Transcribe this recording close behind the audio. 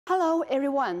Hello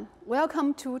everyone,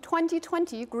 welcome to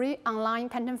 2020 Gree Online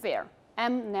Canton Fair.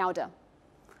 I'm Nelda.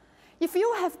 If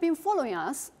you have been following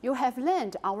us, you have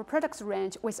learned our products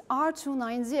range with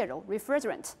R290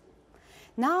 refrigerant.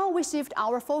 Now we shift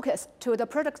our focus to the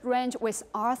product range with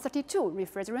R32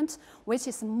 refrigerant, which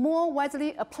is more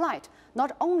widely applied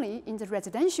not only in the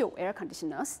residential air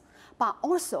conditioners, but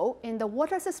also in the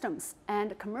water systems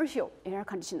and commercial air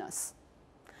conditioners.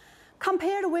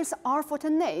 Compared with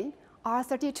R410A,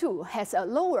 R32 has a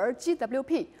lower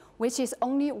GWP, which is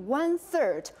only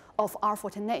 1/3 of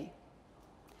R410A.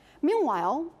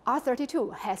 Meanwhile,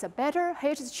 R32 has a better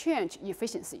heat exchange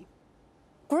efficiency.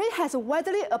 Gree has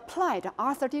widely applied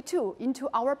R32 into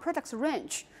our products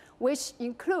range, which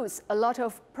includes a lot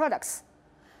of products.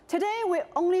 Today, we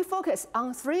only focus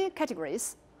on 3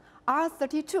 categories: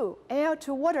 R32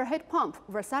 air-to-water heat pump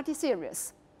Versati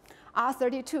series,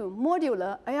 R32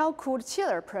 modular air-cooled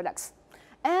chiller products,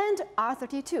 and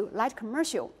R32 light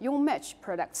commercial unmatched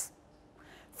products.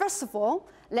 First of all,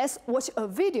 let's watch a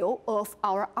video of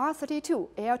our R32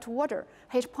 air-to-water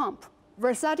heat pump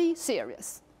Versati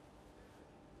series.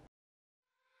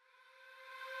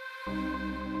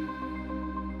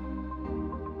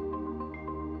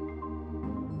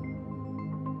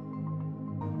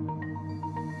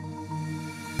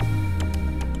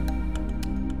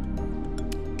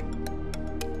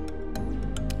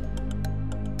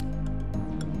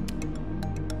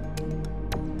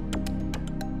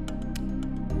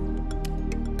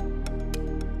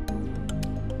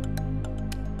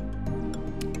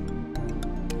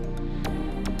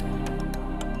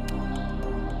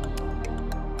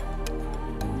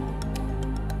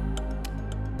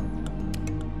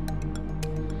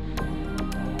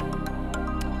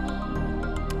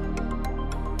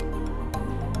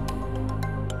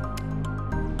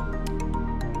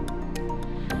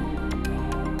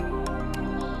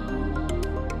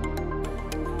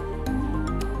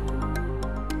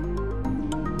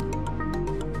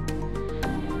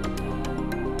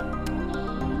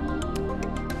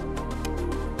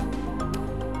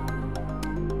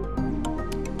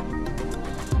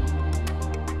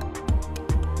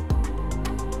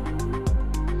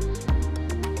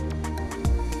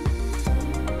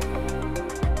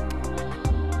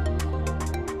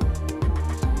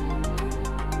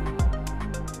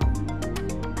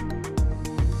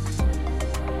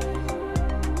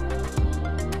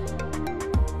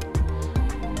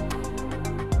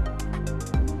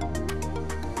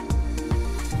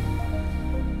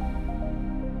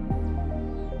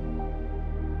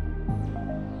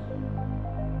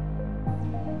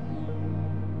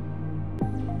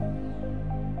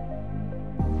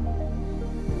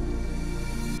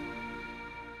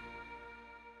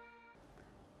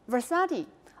 Versati,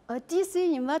 a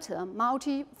DC inverter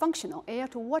multi-functional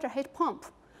air-to-water heat pump,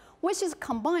 which is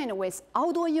combined with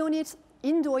outdoor unit,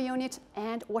 indoor unit,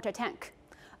 and water tank,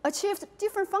 achieved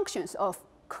different functions of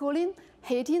cooling,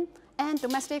 heating, and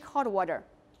domestic hot water.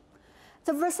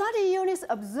 The Versati units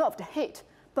absorbed heat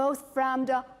both from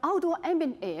the outdoor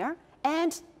ambient air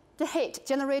and the heat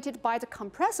generated by the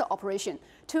compressor operation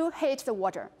to heat the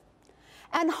water.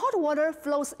 And hot water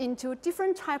flows into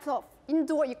different types of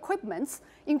indoor equipments,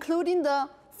 including the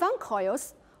fan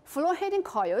coils, floor heating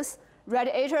coils,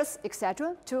 radiators,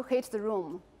 etc., to heat the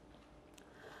room.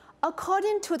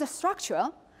 According to the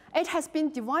structure, it has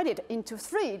been divided into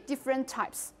 3 different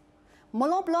types: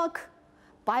 monoblock,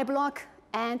 biblock,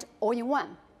 and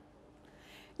all-in-one.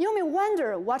 You may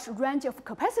wonder what range of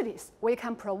capacities we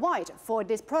can provide for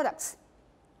these products.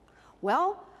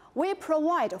 Well, we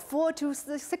provide 4 to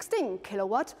 16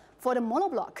 kilowatt for the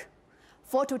monoblock,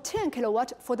 4 to 10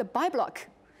 kilowatt for the biblock,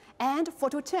 and 4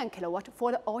 to 10 kilowatt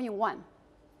for the all-in-one.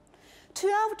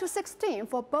 12 to 16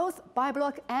 for both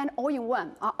biblock and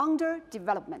all-in-one are under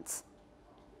development.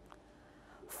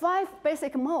 5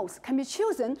 basic modes can be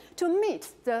chosen to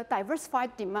meet the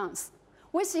diversified demands,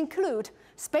 which include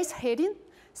space heating,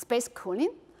 space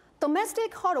cooling,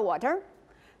 domestic hot water,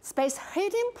 space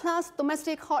heating plus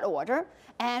domestic hot water,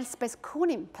 and space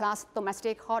cooling plus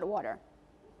domestic hot water.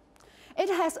 It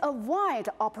has a wide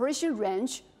operation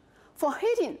range. For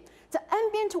heating, the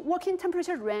ambient working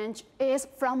temperature range is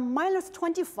from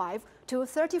 -25 to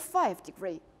 35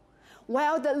 degrees,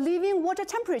 while the living water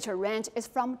temperature range is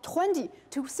from 20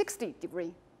 to 60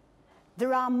 degrees.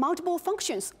 There are multiple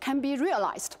functions can be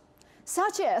realized,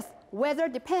 such as weather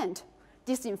depend,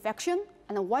 disinfection,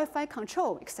 and Wi-Fi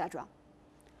control, etc.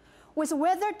 With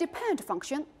weather depend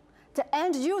function, the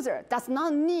end user does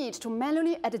not need to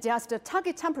manually adjust the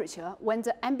target temperature when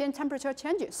the ambient temperature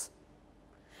changes.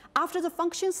 After the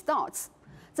function starts,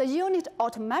 The unit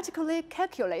automatically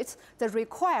calculates the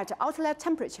required outlet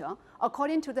temperature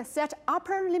according to the set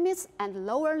upper limits and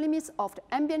lower limits of the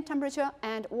ambient temperature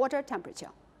and water temperature.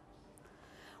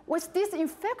 With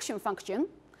disinfection function,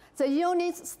 the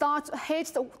unit starts to heat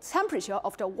the temperature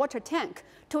of the water tank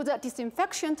to the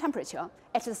disinfection temperature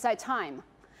at the set time,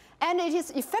 and it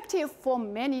is effective for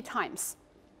many times.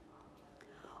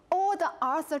 All the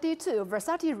R32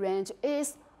 Versati range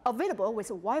is available with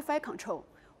Wi-Fi control,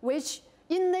 which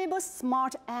enables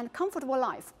smart and comfortable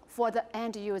life for the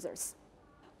end users.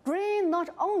 Gree not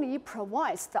only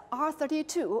provides the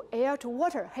R32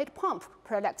 air-to-water heat pump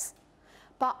products,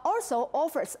 but also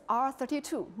offers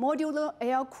R32 modular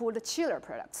air-cooled chiller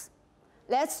products.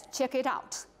 Let's check it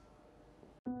out.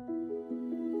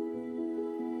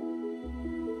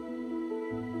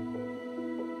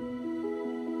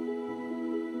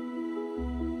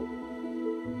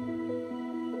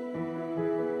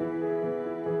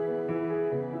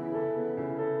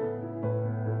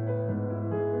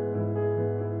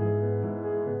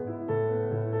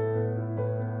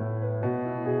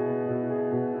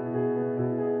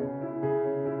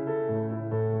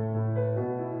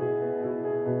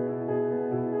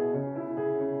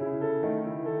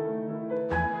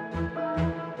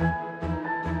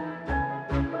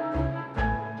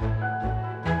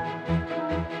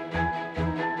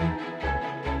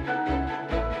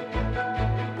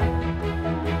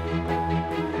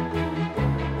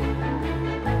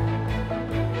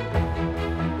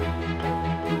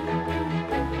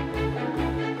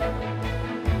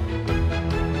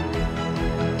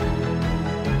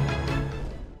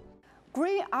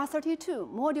 Gree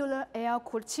R32 modular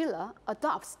air-cooled chiller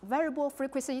adopts variable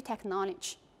frequency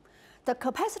technology. The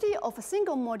capacity of a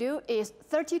single module is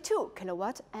 32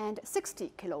 kilowatts and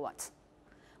 60 kilowatts.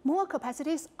 More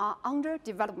capacities are under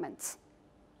development.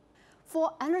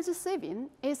 For energy saving,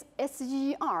 its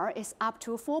SEER is up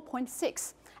to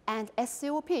 4.6 and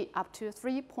SCOP up to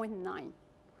 3.9.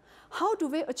 How do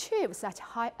we achieve such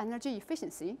high energy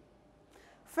efficiency?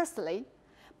 Firstly,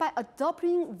 by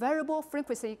adopting variable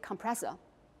frequency compressor.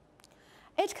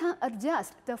 It can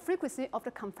adjust the frequency of the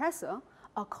compressor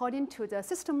according to the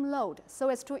system load so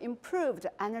as to improve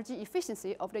the energy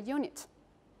efficiency of the unit.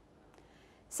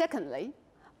 Secondly,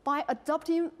 by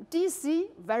adopting DC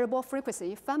variable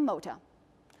frequency fan motor.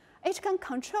 It can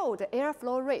control the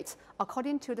airflow rate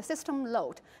according to the system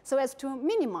load so as to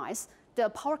minimize the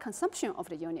power consumption of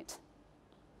the unit.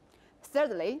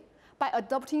 Thirdly, by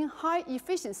adopting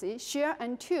high-efficiency shear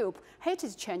and tube heat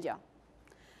exchanger.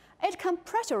 It can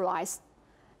pressurize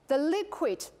the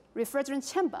liquid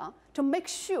refrigerant chamber to make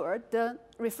sure the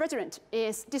refrigerant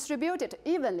is distributed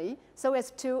evenly so as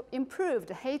to improve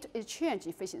the heat exchange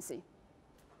efficiency.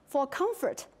 For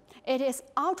comfort, it is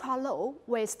ultra-low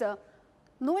with the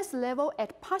noise level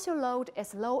at partial load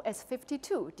as low as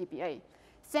 52 dBA,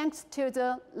 thanks to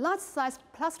the large-sized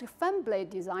plastic fan blade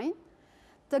design,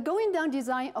 the going-down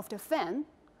design of the fan,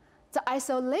 the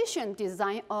isolation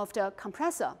design of the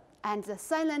compressor, and the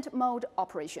silent mode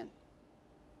operation.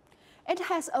 It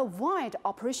has a wide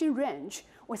operation range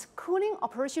with cooling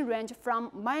operation range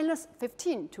from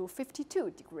 -15 to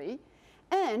 52 degrees,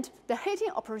 and the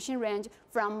heating operation range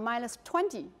from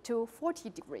 -20 to 40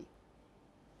 degrees.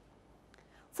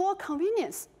 For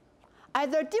convenience,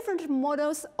 either different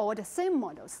models or the same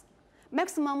models,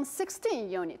 maximum 16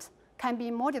 units can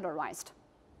be modularized.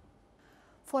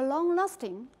 For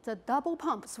long-lasting, the double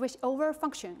pump switchover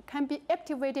function can be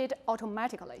activated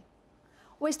automatically.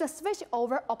 With the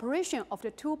switchover operation of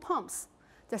the two pumps,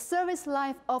 the service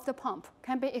life of the pump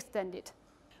can be extended.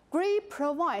 Gree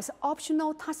provides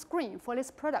optional touchscreen for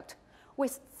this product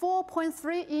with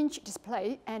 4.3-inch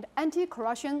display and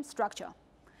anti-corrosion structure.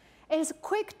 It is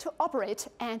quick to operate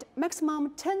and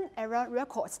maximum 10 error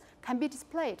records can be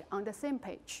displayed on the same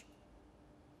page.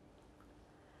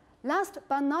 Last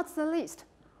but not the least,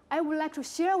 I would like to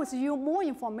share with you more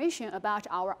information about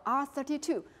our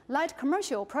R32 light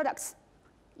commercial products.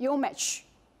 Your match.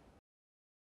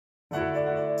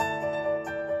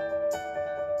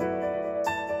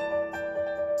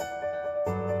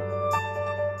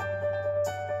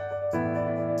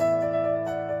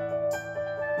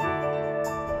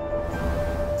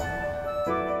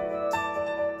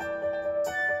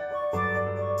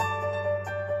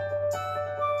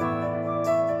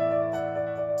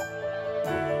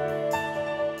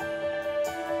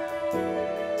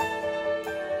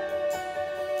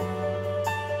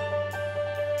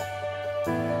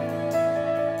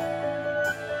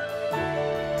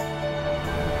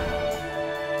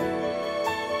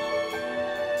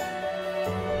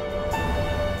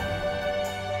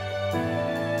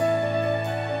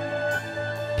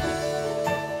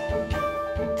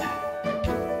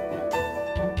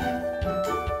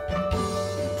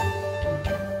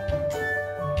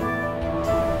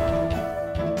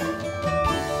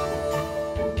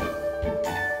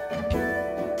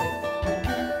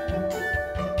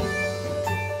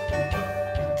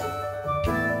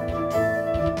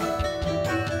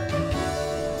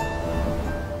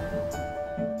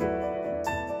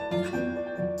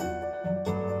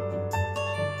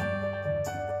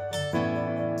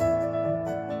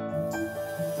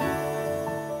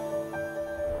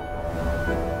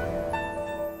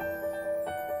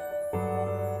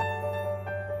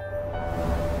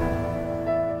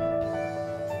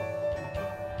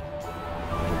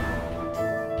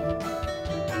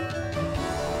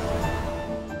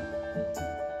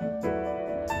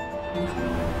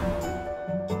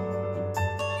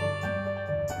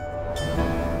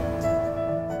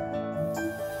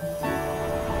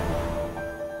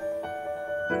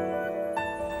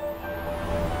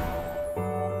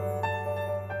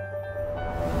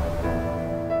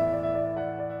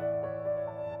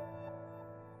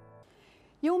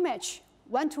 UMatch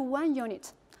 1-to-1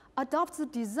 unit adopts the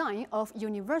design of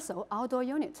universal outdoor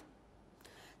unit.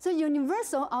 The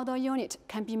universal outdoor unit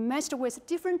can be matched with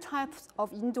different types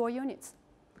of indoor units.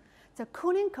 The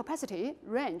cooling capacity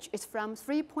range is from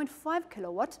 3.5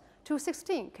 kilowatt to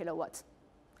 16 kilowatt.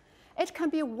 It can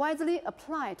be widely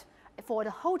applied for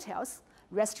the hotels,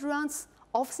 restaurants,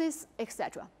 offices,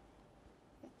 etc.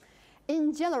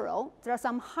 In general, there are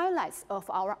some highlights of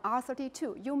our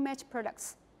R32 UMatch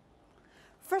products.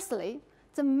 Firstly,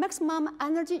 the maximum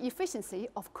energy efficiency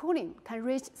of cooling can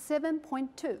reach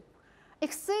 7.2,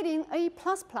 exceeding A++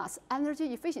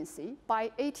 energy efficiency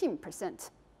by 18%.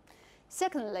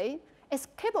 Secondly, it's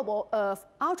capable of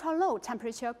ultra-low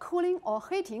temperature cooling or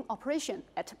heating operation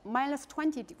at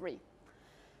 -20 degrees.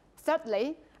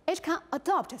 Thirdly, it can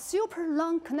adopt super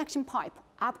long connection pipe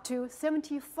up to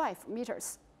 75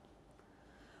 meters.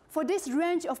 For this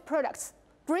range of products,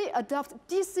 Gree adopts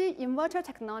DC inverter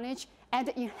technology and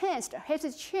enhanced heat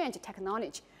exchange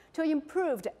technology to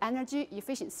improve the energy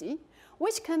efficiency,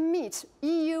 which can meet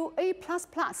EU A++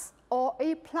 or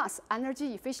A+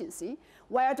 energy efficiency,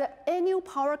 where the annual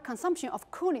power consumption of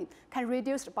cooling can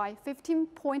reduce by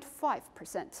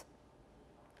 15.5%.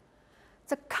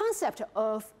 The concept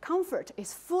of comfort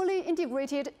is fully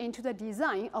integrated into the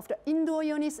design of the indoor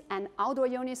units and outdoor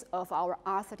units of our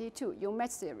R32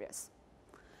 UMatch series.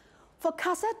 For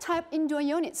cassette-type indoor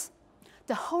units,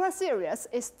 the whole series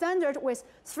is standard with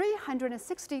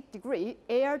 360-degree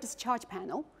air discharge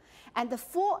panel, and the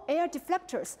 4 air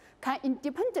deflectors can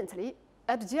independently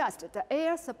adjust the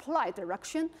air supply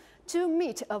direction to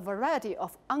meet a variety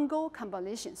of angle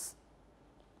combinations.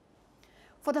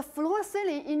 For the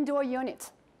floor-ceiling indoor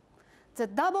unit, the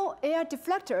double air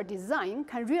deflector design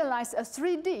can realize a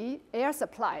 3D air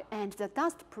supply and the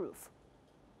dust-proof.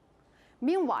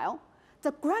 Meanwhile,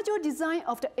 the gradual design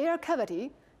of the air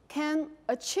cavity can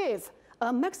achieve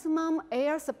a maximum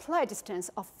air supply distance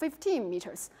of 15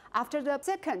 meters after the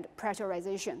second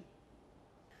pressurization.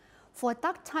 For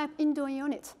duct-type indoor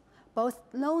unit, both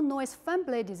low-noise fan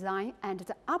blade design and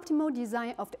the optimal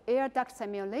design of the air duct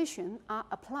simulation are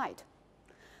applied.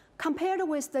 Compared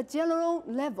with the general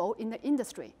level in the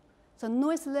industry, the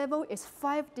noise level is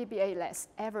 5 dBA less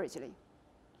averagely.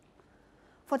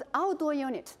 For the outdoor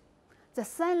unit, the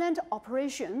silent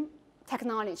operation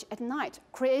technology at night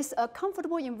creates a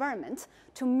comfortable environment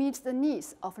to meet the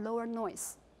needs of lower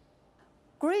noise.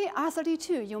 Gree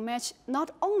R32 UMatch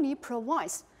not only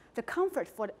provides the comfort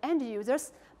for the end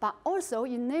users, but also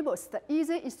enables the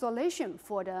easy installation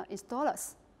for the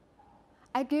installers.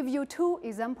 I give you 2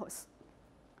 examples.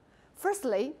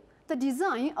 Firstly, the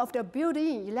design of the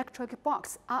built-in electric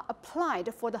box are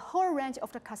applied for the whole range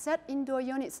of the cassette indoor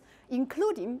units,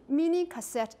 including mini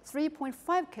cassette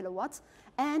 3.5 kilowatts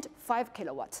and 5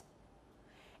 kilowatts.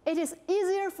 It is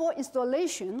easier for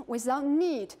installation without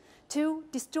need to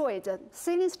destroy the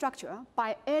ceiling structure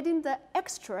by adding the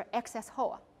extra access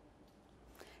hole.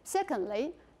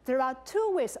 Secondly, there are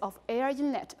 2 ways of air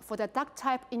inlet for the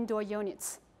duct-type indoor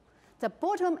units: the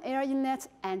bottom air inlet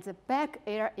and the back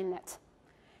air inlet.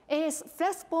 It is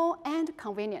flexible and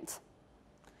convenient.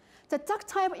 The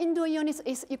duct-type indoor unit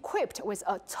is equipped with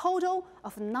a total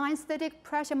of 9 static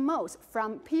pressure modes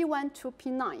from P1 to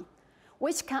P9,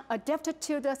 which can adapt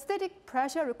to the static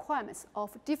pressure requirements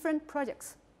of different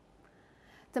projects.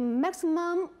 The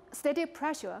maximum static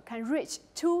pressure can reach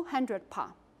 200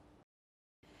 Pa.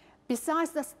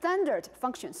 Besides the standard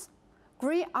functions,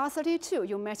 Gree R32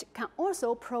 UMatch can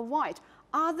also provide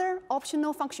other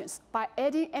optional functions by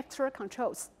adding extra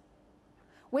controls,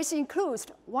 which includes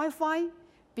Wi-Fi,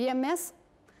 BMS,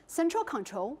 central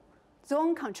control,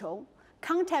 zone control,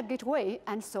 contact gateway,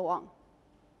 and so on.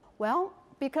 Well,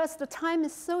 because the time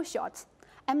is so short,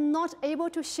 I'm not able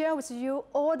to share with you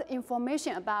all the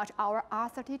information about our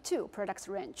R32 products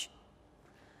range.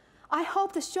 I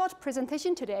hope the short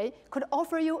presentation today could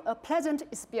offer you a pleasant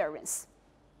experience.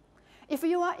 If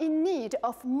you are in need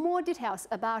of more details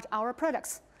about our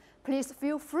products, please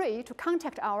feel free to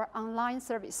contact our online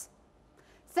service.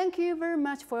 Thank you very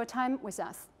much for your time with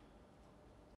us.